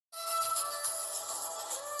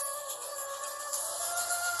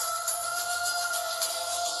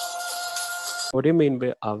What do you mean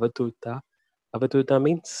by Avadhuta? Avadhuta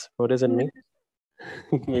means? What does it mean?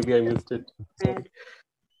 Maybe I missed it. Sorry.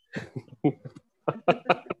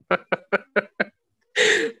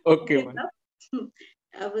 Okay, man.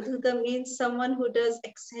 Avadhuta means someone who does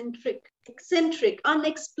eccentric,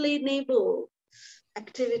 unexplainable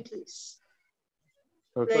activities.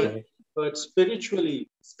 Okay. Like, But spiritually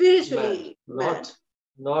mad.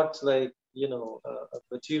 not like,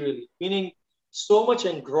 materially, meaning so much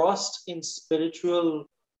engrossed in spiritual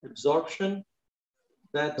absorption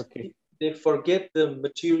that Okay. they forget the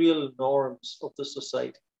material norms of the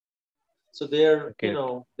society. So they're, Okay.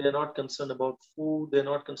 they're not concerned about food, they're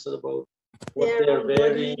not concerned about what Their they're own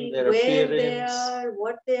wearing, body, their where they appearance, are,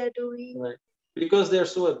 what they are doing. right? Because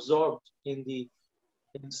they're so absorbed in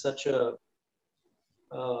such a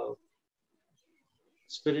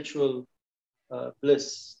spiritual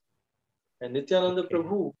bliss. And Nityananda Okay.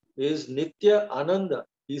 Prabhu is Nitya Ananda.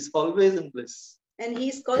 He's always in bliss. And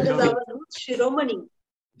he's called as Avadhut Shiromani.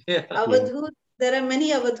 Yeah. Avadhut, there are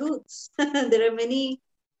many Avadhuts. There are many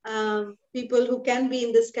people who can be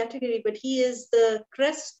in this category, but he is the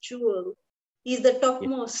crest jewel. He's the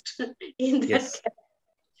topmost in that Yes. category.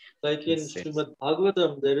 Like in Yes, yes. Srimad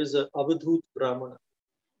Bhagavatam, there is a Avadhut Brahmana.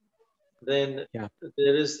 Then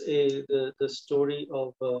there is the story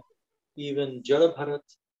of even Jadabharat.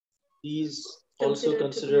 He's also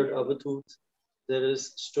considered Avadhut. There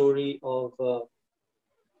is story of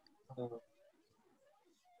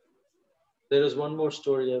there is one more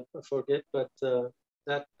story I forget, but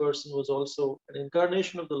that person was also an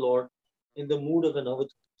incarnation of the Lord in the mood of an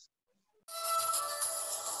Avadhut.